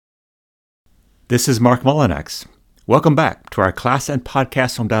This is Mark Mullinax. Welcome back to our class and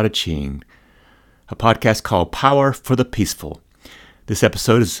podcast on Tao Te Ching, a podcast called Power for the Peaceful. This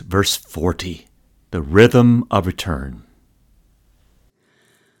episode is verse 40, the rhythm of return.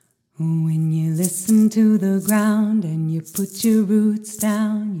 When you listen to the ground and you put your roots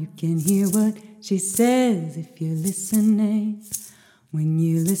down, you can hear what she says if you're listening. When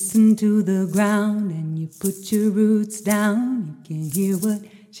you listen to the ground and you put your roots down, you can hear what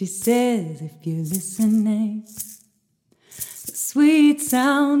she says if you're listening. The sweet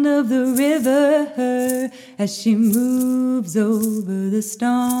sound of the river as she moves over the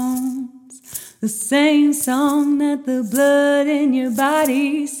stones. The same song that the blood in your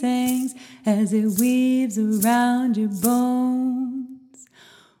body sings as it weaves around your bones.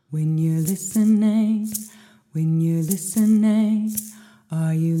 When you're listening, are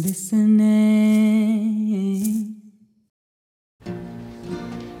you listening?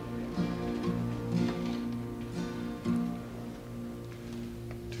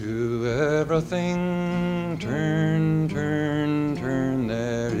 To everything, turn, turn, turn,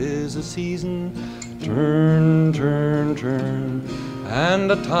 there is a season, turn, turn, turn,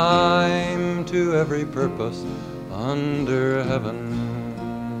 and a time to every purpose under heaven.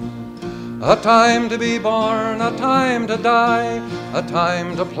 A time to be born, a time to die, a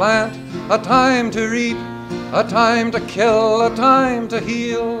time to plant, a time to reap, a time to kill, a time to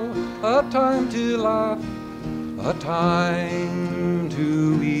heal, a time to laugh, a time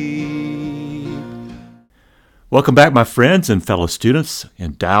to weep. Welcome back, my friends and fellow students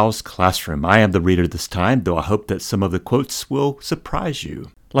in Tao's classroom. I am the reader this time, though I hope that some of the quotes will surprise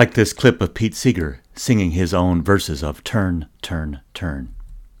you. Like this clip of Pete Seeger singing his own verses of Turn, Turn, Turn.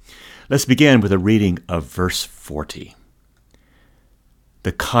 Let's begin with a reading of verse 40.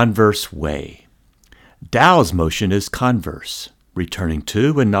 The converse way. Tao's motion is converse, returning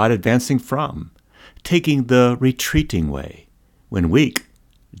to and not advancing from, taking the retreating way. When weak,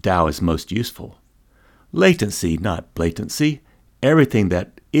 Tao is most useful. Latency, not blatancy. Everything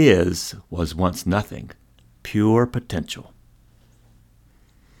that is was once nothing. Pure potential.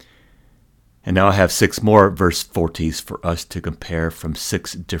 And now I have 6 more verse 40s for us to compare from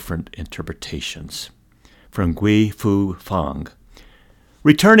 6 different interpretations. From Gui Fu Fang.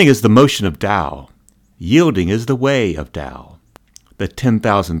 Returning is the motion of Tao. Yielding is the way of Tao. The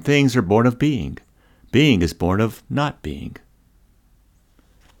 10,000 things are born of being. Being is born of not being.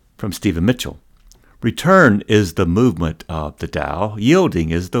 From Stephen Mitchell. Return is the movement of the Tao.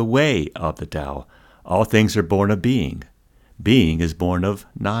 Yielding is the way of the Tao. All things are born of being. Being is born of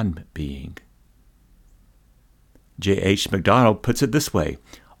non-being. J.H. MacDonald puts it this way.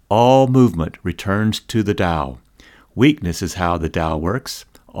 All movement returns to the Tao. Weakness is how the Tao works.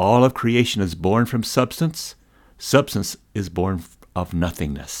 All of creation is born from substance. Substance is born of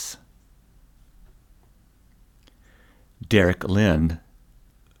nothingness. Derek Lin.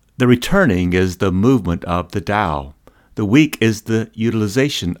 The returning is the movement of the Tao. The weak is the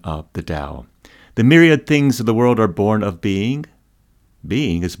utilization of the Tao. The myriad things of the world are born of being.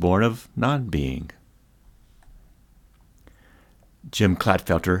 Being is born of non-being. Jim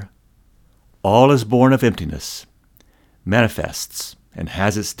Clatfelter. All is born of emptiness, manifests and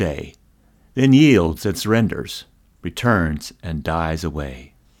has its day, then yields and surrenders, returns and dies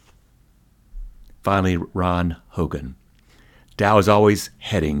away. Finally, Ron Hogan. Tao is always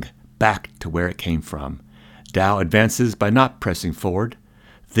heading back to where it came from. Tao advances by not pressing forward.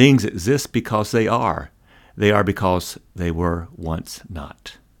 Things exist because they are. They are because they were once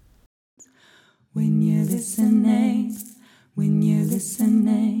not. When you're listening,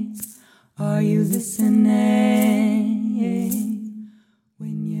 are you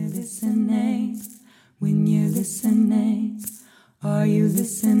listening? When you're listening, are you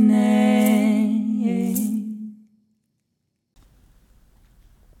listening?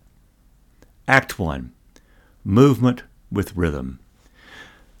 Act 1. Movement with rhythm.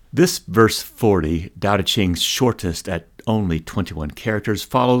 This verse 40, Tao Te Ching's shortest at only 21 characters,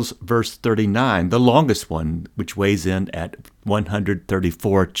 follows verse 39, the longest one, which weighs in at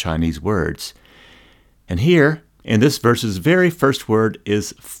 134 Chinese words. And here, in this verse's very first word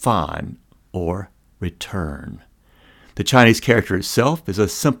is fan, or return. The Chinese character itself is a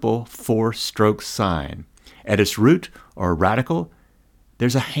simple 4-stroke sign. At its root, or radical,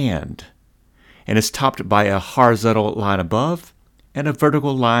 there's a hand, and it's topped by a horizontal line above and a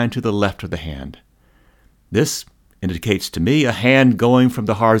vertical line to the left of the hand. This indicates to me a hand going from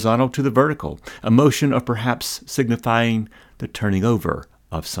the horizontal to the vertical, a motion of perhaps signifying the turning over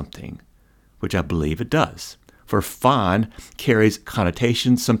of something, which I believe it does. For fan carries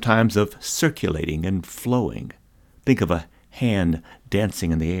connotations sometimes of circulating and flowing. Think of a hand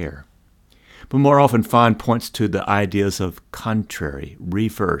dancing in the air. But more often, Fan points to the ideas of contrary,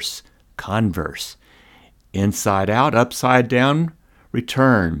 reverse, converse, inside out, upside down,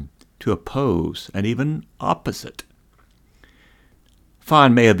 return, to oppose, and even opposite.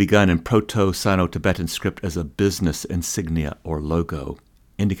 Fan may have begun in Proto-Sino-Tibetan script as a business insignia or logo,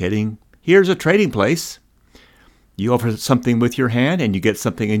 indicating, here's a trading place. You offer something with your hand, and you get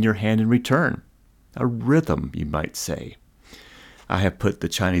something in your hand in return. A rhythm, you might say. I have put the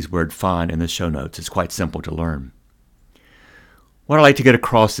Chinese word Fan in the show notes. It's quite simple to learn. What I like to get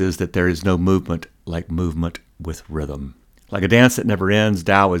across is that there is no movement like movement with rhythm. Like a dance that never ends,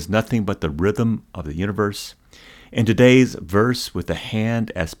 Tao is nothing but the rhythm of the universe. In today's verse, with the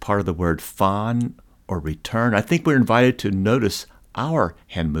hand as part of the word Fan or return, I think we're invited to notice our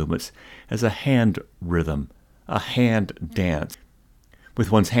hand movements as a hand rhythm, a hand dance,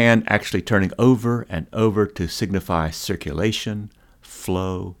 with one's hand actually turning over and over to signify circulation,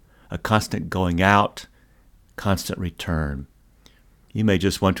 flow, a constant going out, constant return. You may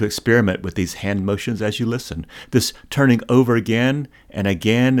just want to experiment with these hand motions as you listen. This turning over again and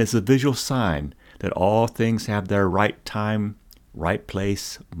again is a visual sign that all things have their right time, right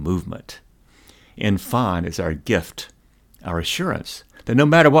place movement. In Fan is our gift, our assurance that no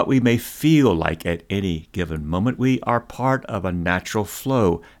matter what we may feel like at any given moment, we are part of a natural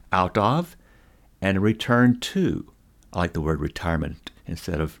flow out of and a return to. I like the word retirement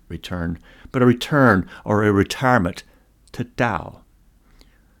instead of return, but a return or a retirement to Tao.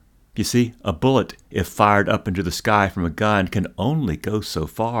 You see, a bullet, if fired up into the sky from a gun, can only go so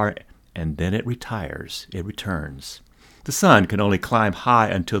far, and then it retires, it returns. The sun can only climb high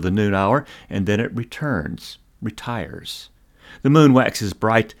until the noon hour, and then it returns, retires. The moon waxes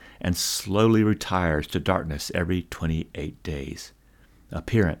bright and slowly retires to darkness every 28 days.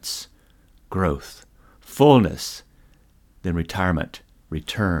 Appearance, growth, fullness, then retirement,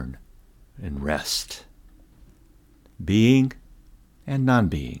 return, and rest. Being and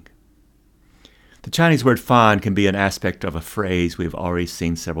non-being. The Chinese word Fan can be an aspect of a phrase we've already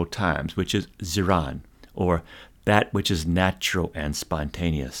seen several times, which is Ziran, or that which is natural and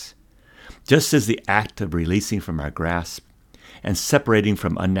spontaneous. Just as the act of releasing from our grasp and separating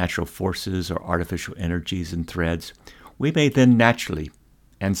from unnatural forces or artificial energies and threads, we may then naturally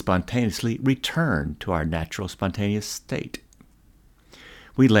and spontaneously return to our natural spontaneous state.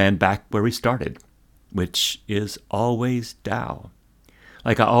 We land back where we started, which is always Tao.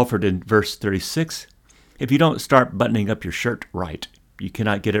 Like I offered in verse 36, if you don't start buttoning up your shirt right, you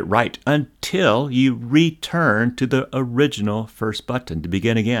cannot get it right until you return to the original first button to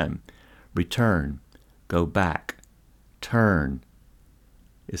begin again. Return, go back, turn.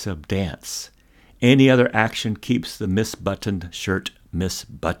 It's a dance. Any other action keeps the misbuttoned shirt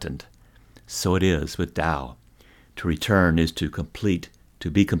misbuttoned. So it is with Tao. To return is to complete,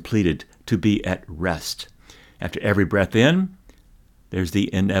 to be completed, to be at rest. After every breath in, there's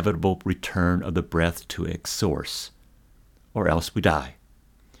the inevitable return of the breath to its source, or else we die.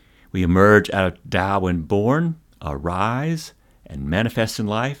 We emerge out of Tao when born, arise, and manifest in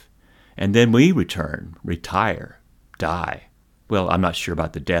life, and then we return, retire, die. Well, I'm not sure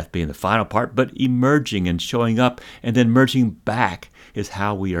about the death being the final part, but emerging and showing up and then merging back is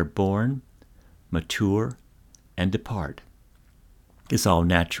how we are born, mature, and depart. It's all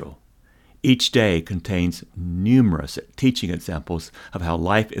natural. Each day contains numerous teaching examples of how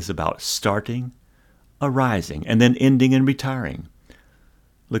life is about starting, arising, and then ending and retiring.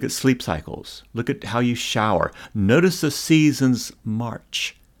 Look at sleep cycles. Look at how you shower. Notice the seasons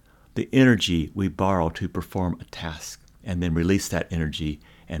march, the energy we borrow to perform a task, and then release that energy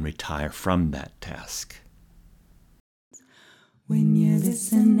and retire from that task. When you're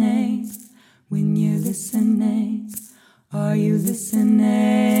listening, are you listening?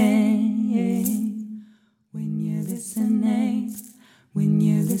 When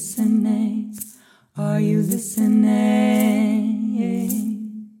you're listening, are you listening?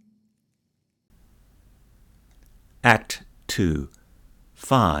 Act 2.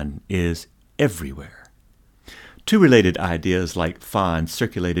 Fan is everywhere. Two related ideas like Fan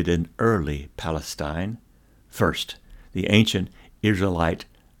circulated in early Palestine. First, the ancient Israelite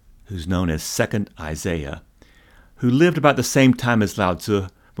who's known as Second Isaiah, who lived about the same time as Lao Tzu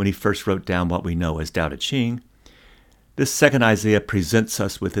when he first wrote down what we know as Tao Te Ching. This second Isaiah presents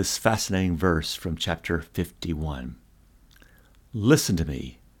us with this fascinating verse from chapter 51. Listen to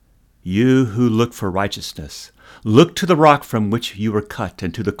me, you who look for righteousness. Look to the rock from which you were cut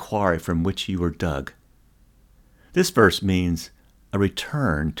and to the quarry from which you were dug. This verse means a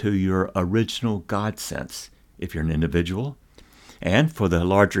return to your original God sense, if you're an individual. And for the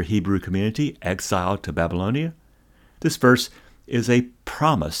larger Hebrew community exiled to Babylonia, this verse is a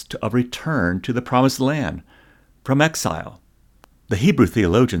promise of return to the promised land from exile. The Hebrew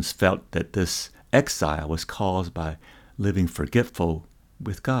theologians felt that this exile was caused by living forgetful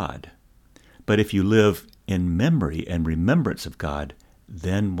with God. But if you live in memory and remembrance of God,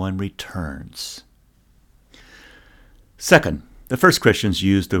 then one returns. Second, the first Christians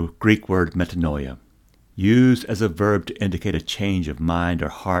used the Greek word metanoia. Used as a verb to indicate a change of mind or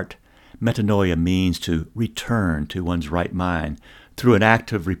heart, metanoia means to return to one's right mind through an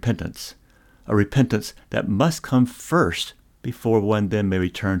act of repentance, a repentance that must come first before one then may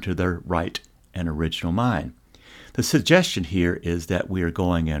return to their right and original mind. The suggestion here is that we are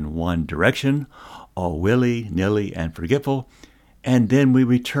going in one direction, all willy-nilly and forgetful, and then we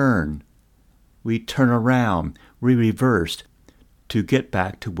return. We turn around, we reverse to get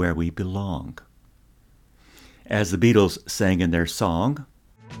back to where we belong. As the Beatles sang in their song,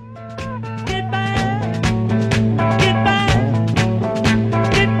 Get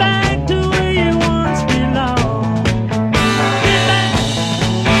back to where you once belonged. Get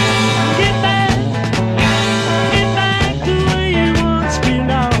back to where you once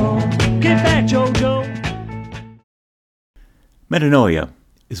belonged. Get back, Jojo. metanoia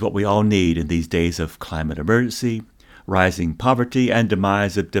is what we all need in these days of climate emergency, rising poverty, and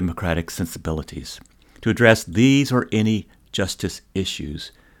demise of democratic sensibilities. To address these or any justice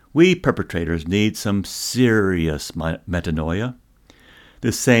issues, we perpetrators need some serious metanoia.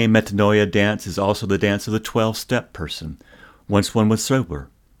 This same metanoia dance is also the dance of the 12-step person. Once one was sober,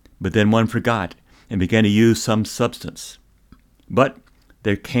 but then one forgot and began to use some substance. But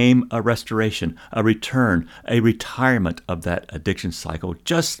there came a restoration, a return, a retirement of that addiction cycle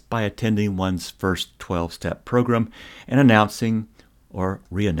just by attending one's first 12-step program and announcing or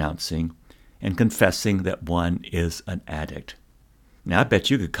re-announcing and confessing that one is an addict. Now, I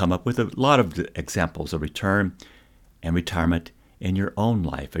bet you could come up with a lot of examples of return and retirement in your own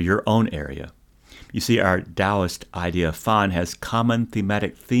life or your own area. You see, our Taoist idea of fun has common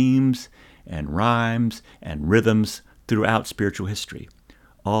thematic themes and rhymes and rhythms throughout spiritual history,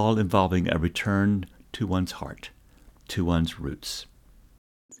 all involving a return to one's heart, to one's roots.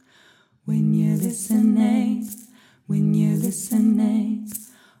 When you're listening,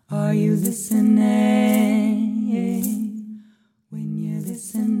 are you listening? When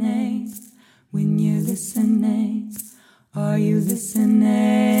you're listening, are you listening?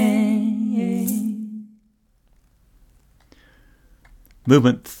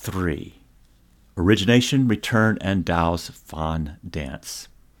 Movement 3. Origination, Return, and Tao's Fan Dance.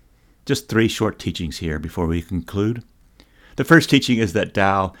 Just 3 short teachings here before we conclude. The first teaching is that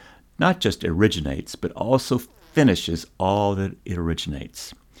Tao not just originates, but also finishes all that it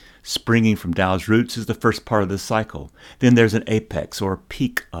originates. Springing from Tao's roots is the first part of this cycle. Then there's an apex or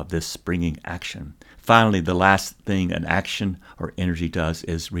peak of this springing action. Finally, the last thing an action or energy does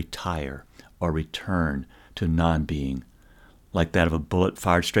is retire or return to non-being, like that of a bullet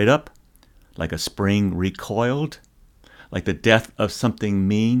fired straight up, like a spring recoiled, like the death of something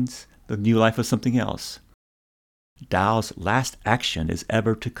means the new life of something else. Tao's last action is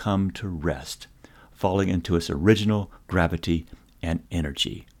ever to come to rest, falling into its original gravity and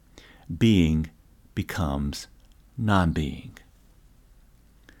energy. Being becomes non-being.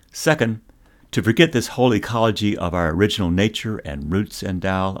 Second, to forget this whole ecology of our original nature and roots and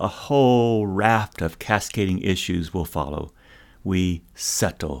Tao, a whole raft of cascading issues will follow. We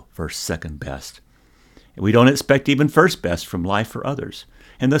settle for second best. We don't expect even first best from life or others,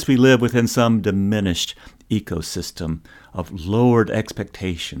 and thus we live within some diminished ecosystem of lowered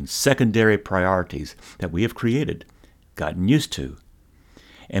expectations, secondary priorities that we have created, gotten used to.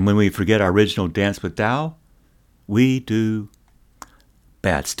 And when we forget our original dance with Tao, we do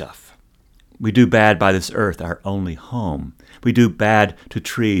bad stuff. We do bad by this earth, our only home. We do bad to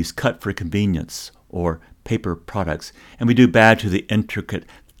trees cut for convenience or paper products, and we do bad to the intricate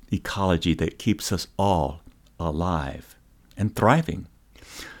ecology that keeps us all alive and thriving.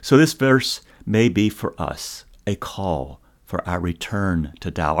 So this verse may be for us a call for our return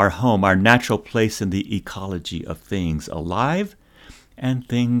to Tao, our home, our natural place in the ecology of things alive and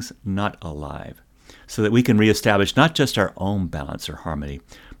things not alive, so that we can reestablish not just our own balance or harmony,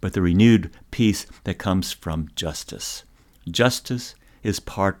 but the renewed peace that comes from justice. Justice is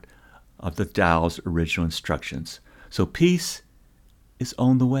part of the Tao's original instructions. So peace is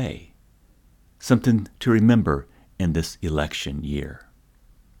on the way, something to remember in this election year.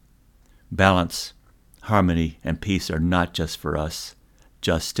 Balance, harmony, and peace are not just for us.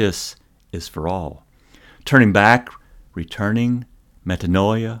 Justice is for all. Turning back, returning,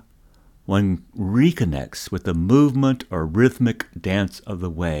 metanoia, one reconnects with the movement or rhythmic dance of the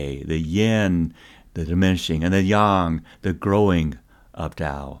way, the yin the diminishing, and the yang, the growing of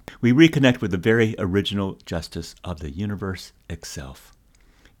Tao. We reconnect with the very original justice of the universe itself.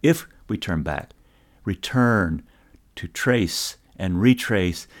 If we turn back, return to trace and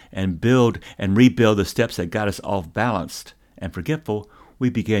retrace and build and rebuild the steps that got us off balanced and forgetful, we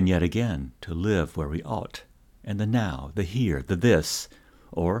begin yet again to live where we ought, and the now, the here, the this,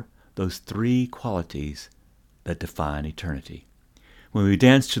 or those three qualities that define eternity. When we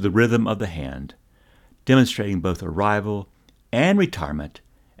dance to the rhythm of the hand, demonstrating both arrival and retirement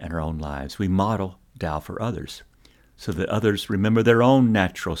in our own lives, we model Tao for others, so that others remember their own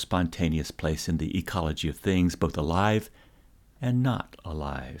natural, spontaneous place in the ecology of things, both alive and not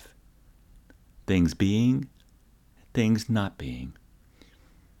alive. Things being, things not being.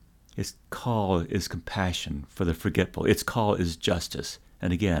 Its call is compassion for the forgetful. Its call is justice,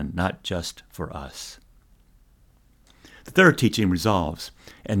 and again, not just for us. The third teaching resolves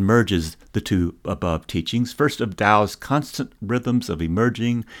and merges the two above teachings. First, of Tao's constant rhythms of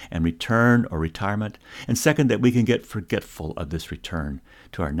emerging and return or retirement, and second, that we can get forgetful of this return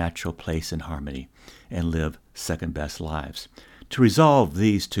to our natural place in harmony and live second-best lives. To resolve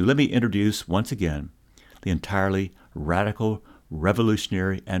these two, let me introduce once again the entirely radical,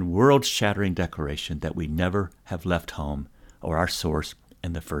 revolutionary, and world-shattering declaration that we never have left home or our source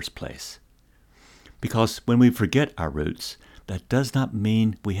in the first place. Because when we forget our roots, that does not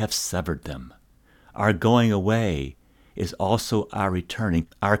mean we have severed them. Our going away is also our returning.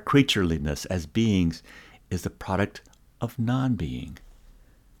 Our creatureliness as beings is the product of non-being.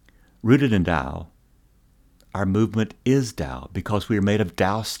 Rooted in Tao, our movement is Tao because we are made of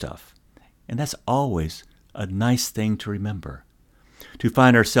Tao stuff. And that's always a nice thing to remember. To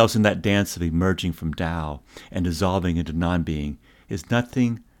find ourselves in that dance of emerging from Tao and dissolving into non-being is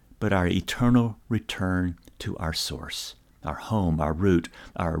nothing but our eternal return to our source, our home, our root,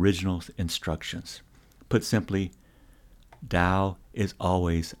 our original instructions. Put simply, Tao is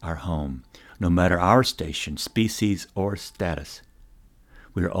always our home, no matter our station, species, or status.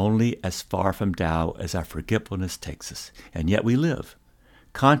 We are only as far from Tao as our forgetfulness takes us, and yet we live,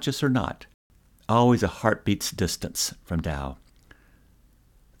 conscious or not, always a heartbeat's distance from Tao.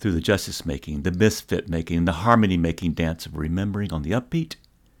 Through the justice-making, the misfit-making, the harmony-making dance of remembering on the upbeat,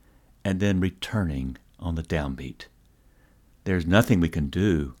 and then returning on the downbeat. There's nothing we can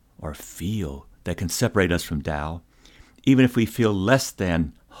do or feel that can separate us from Tao, even if we feel less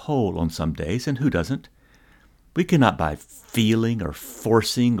than whole on some days, and who doesn't? We cannot by feeling or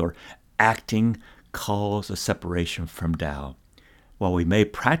forcing or acting cause a separation from Tao. While we may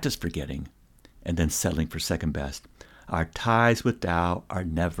practice forgetting and then settling for second best, our ties with Tao are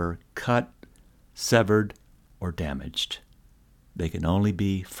never cut, severed, or damaged. They can only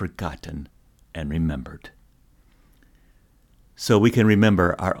be forgotten and remembered. So we can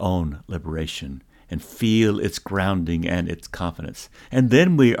remember our own liberation and feel its grounding and its confidence. And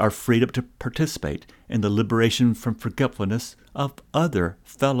then we are freed up to participate in the liberation from forgetfulness of other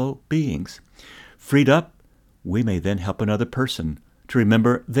fellow beings. Freed up, we may then help another person to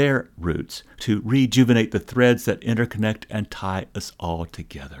remember their roots, to rejuvenate the threads that interconnect and tie us all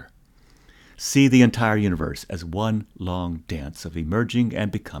together. See the entire universe as one long dance of emerging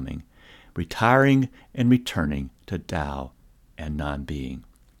and becoming, retiring and returning to Tao and non-being.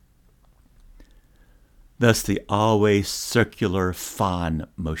 Thus the always circular fan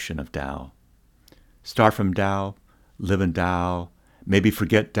motion of Tao. Start from Tao, live in Tao, maybe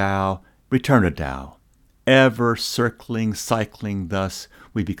forget Tao, return to Tao. Ever circling, cycling, thus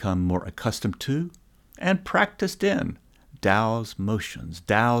we become more accustomed to and practiced in Tao's motions,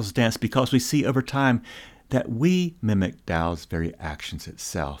 Tao's dance, because we see over time that we mimic Tao's very actions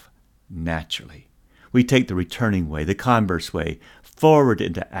itself naturally. We take the returning way, the converse way, forward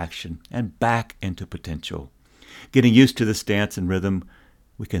into action and back into potential. Getting used to this dance and rhythm,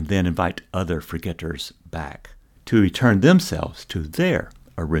 we can then invite other forgetters back to return themselves to their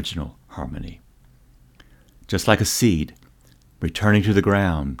original harmony. Just like a seed, returning to the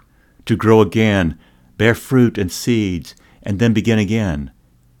ground, to grow again, bear fruit and seeds, and then begin again.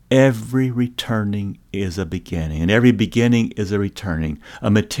 Every returning is a beginning, and every beginning is a returning,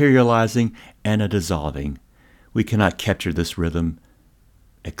 a materializing and a dissolving. We cannot capture this rhythm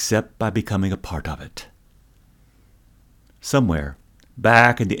except by becoming a part of it. Somewhere,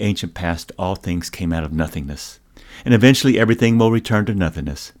 back in the ancient past, all things came out of nothingness, and eventually everything will return to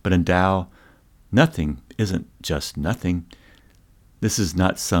nothingness. But in Tao, nothing isn't just nothing. This is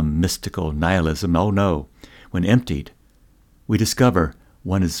not some mystical nihilism. Oh no. When emptied, we discover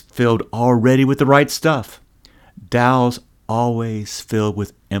one is filled already with the right stuff. Tao's always filled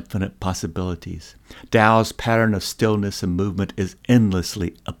with infinite possibilities. Tao's pattern of stillness and movement is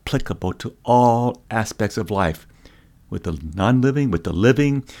endlessly applicable to all aspects of life, with the non-living, with the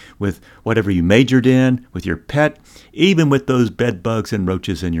living, with whatever you majored in, with your pet, even with those bed bugs and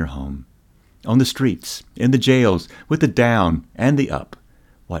roaches in your home. On the streets, in the jails, with the down and the up,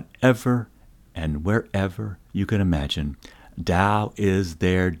 whatever and wherever you can imagine, Tao is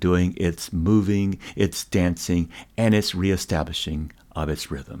there doing its moving, its dancing, and its reestablishing of its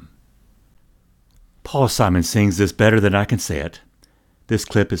rhythm. Paul Simon sings this better than I can say it. This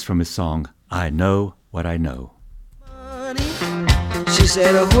clip is from his song, I Know What I Know. She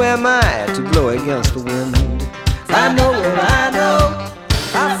said, who am I to blow against the wind? I know what I know.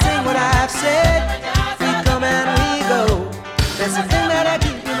 I'll sing what I've said. We come and we go. That's the thing that I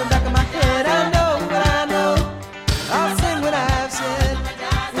keep in the back of my head. I know what I know. I'll sing what I've said.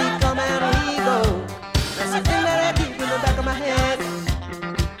 We come and we go. That's the thing that I keep in the back of my head.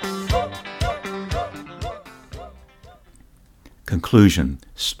 Conclusion.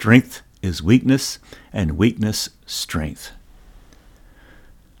 Strength is weakness, and weakness, strength.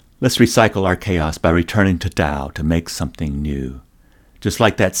 Let's recycle our chaos by returning to Tao to make something new. Just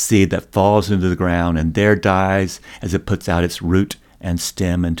like that seed that falls into the ground and there dies as it puts out its root and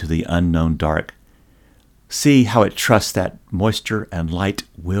stem into the unknown dark. See how it trusts that moisture and light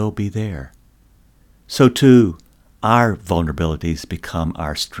will be there. So too, our vulnerabilities become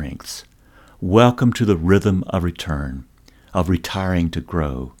our strengths. Welcome to the rhythm of return, of retiring to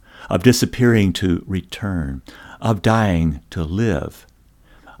grow, of disappearing to return, of dying to live,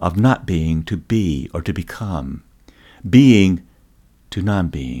 of not being to be or to become, being to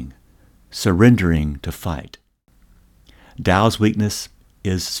non-being, surrendering to fight. Tao's weakness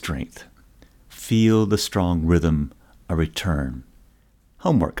is strength. Feel the strong rhythm of return.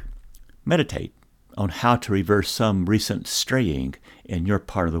 Homework. Meditate on how to reverse some recent straying in your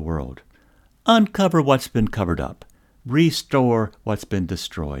part of the world. Uncover what's been covered up. Restore what's been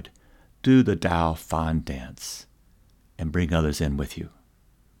destroyed. Do the Tao Fan dance and bring others in with you.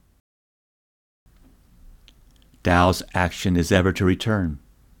 Tao's action is ever to return.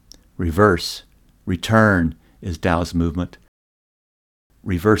 Reverse. Return is Tao's movement.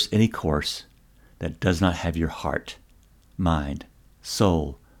 Reverse any course that does not have your heart, mind,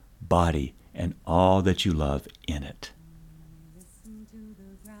 soul, body, and all that you love in it.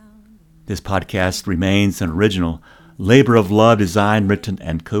 This podcast remains an original labor of love, designed, written,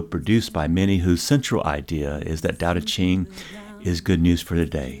 and co-produced by many whose central idea is that Tao Te Ching is good news for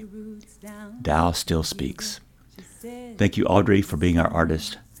today. Tao still speaks. Thank you, Audrey, for being our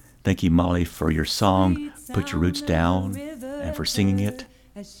artist. Thank you, Molly, for your song, Put Your Roots Down, and for singing it.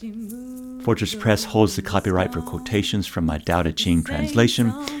 Fortress Press holds the copyright for quotations from my Tao Te Ching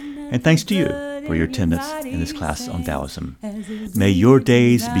translation. And thanks to you for your attendance in this class on Taoism. May your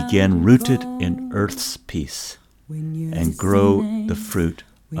days begin rooted in earth's peace and grow the fruit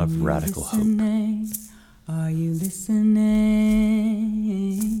of radical hope. Are you listening?